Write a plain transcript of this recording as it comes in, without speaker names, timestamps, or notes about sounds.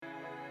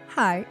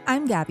Hi,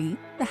 I'm Gabby,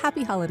 the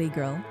happy holiday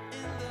girl.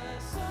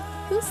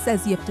 Who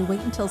says you have to wait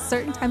until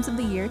certain times of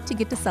the year to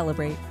get to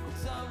celebrate?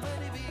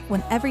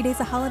 When every day's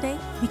a holiday,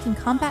 we can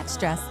combat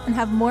stress and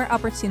have more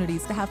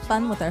opportunities to have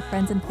fun with our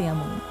friends and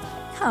family.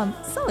 Come,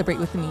 celebrate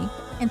with me,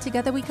 and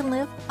together we can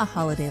live a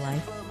holiday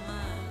life.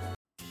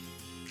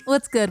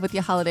 What's good with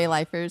you holiday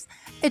lifers?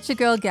 It's your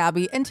girl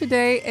Gabby, and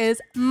today is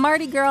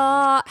Mardi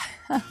Gras.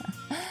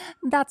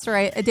 That's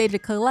right, a day to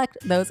collect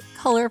those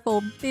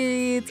colorful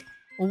beads,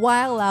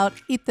 while out,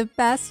 eat the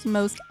best,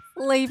 most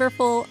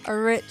flavorful,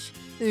 rich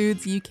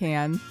foods you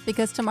can.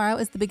 Because tomorrow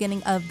is the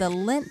beginning of the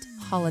Lent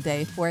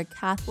holiday for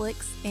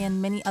Catholics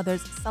and many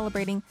others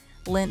celebrating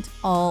Lent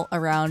all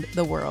around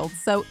the world.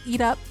 So eat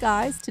up,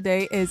 guys.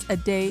 Today is a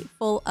day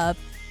full of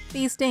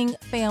feasting,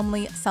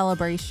 family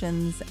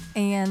celebrations,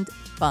 and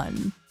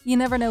fun. You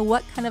never know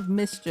what kind of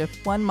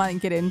mischief one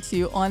might get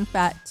into on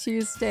Fat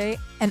Tuesday,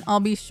 and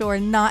I'll be sure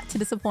not to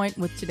disappoint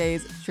with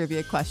today's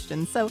trivia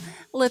question. So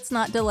let's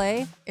not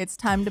delay. It's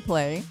time to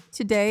play.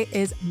 Today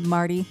is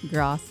Mardi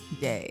Gras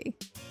Day.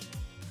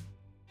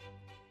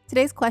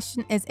 Today's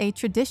question is a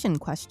tradition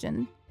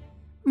question.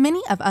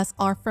 Many of us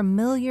are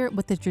familiar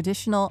with the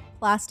traditional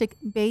plastic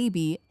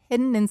baby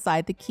hidden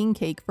inside the king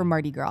cake for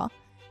Mardi Gras.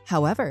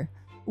 However,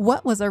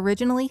 what was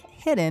originally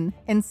hidden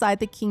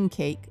inside the king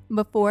cake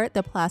before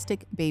the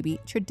plastic baby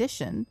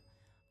tradition?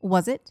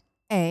 Was it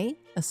A,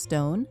 a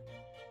stone,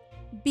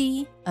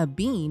 B, a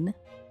bean,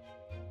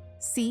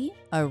 C,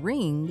 a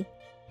ring,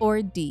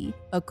 or D,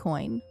 a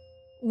coin?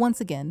 Once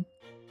again,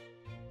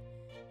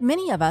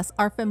 many of us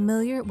are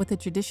familiar with the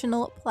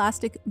traditional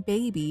plastic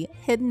baby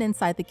hidden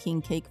inside the king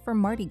cake for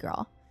Mardi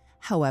Gras.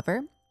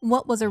 However,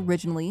 what was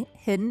originally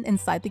hidden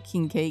inside the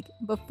king cake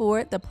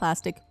before the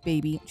plastic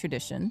baby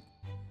tradition?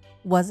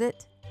 Was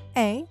it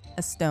A,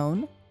 a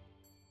stone,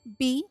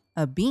 B,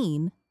 a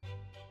bean,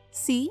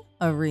 C,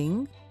 a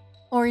ring,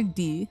 or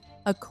D,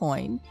 a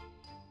coin?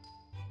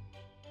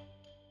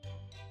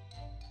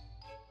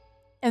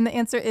 And the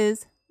answer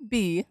is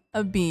B,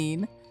 a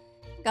bean.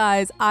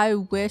 Guys, I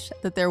wish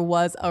that there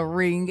was a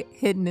ring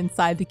hidden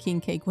inside the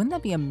king cake. Wouldn't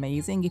that be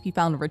amazing if you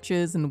found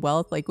riches and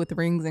wealth like with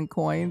rings and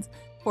coins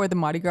for the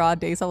Mardi Gras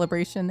Day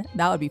celebration?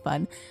 That would be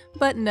fun.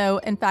 But no,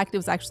 in fact, it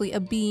was actually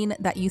a bean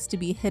that used to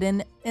be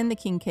hidden in the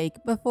king cake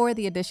before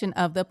the addition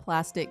of the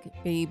plastic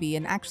baby.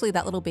 And actually,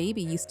 that little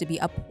baby used to be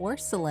a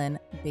porcelain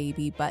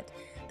baby, but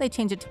they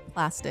changed it to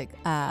plastic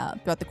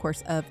throughout the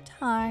course of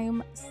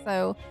time.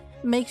 So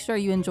make sure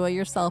you enjoy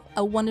yourself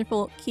a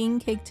wonderful king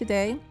cake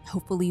today.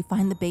 Hopefully you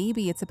find the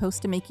baby. It's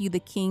supposed to make you the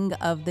king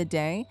of the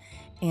day,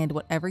 and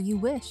whatever you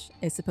wish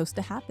is supposed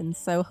to happen.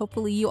 So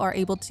hopefully you are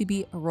able to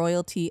be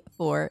royalty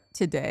for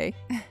today.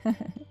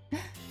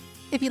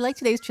 If you like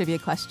today's trivia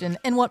question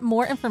and want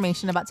more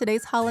information about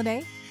today's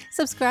holiday,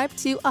 subscribe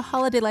to A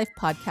Holiday Life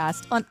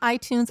podcast on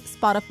iTunes,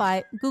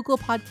 Spotify, Google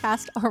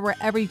Podcast, or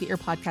wherever you get your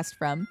podcast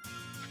from.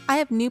 I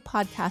have new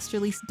podcasts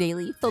released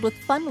daily filled with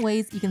fun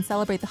ways you can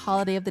celebrate the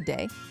holiday of the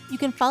day. You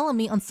can follow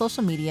me on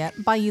social media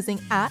by using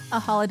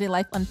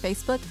 @AHolidayLife on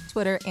Facebook,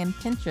 Twitter, and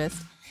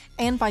Pinterest,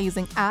 and by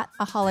using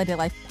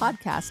 @AHolidayLife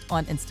podcast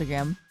on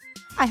Instagram.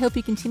 I hope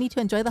you continue to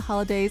enjoy the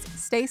holidays,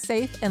 stay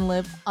safe, and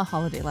live a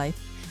holiday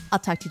life. I'll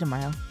talk to you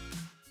tomorrow.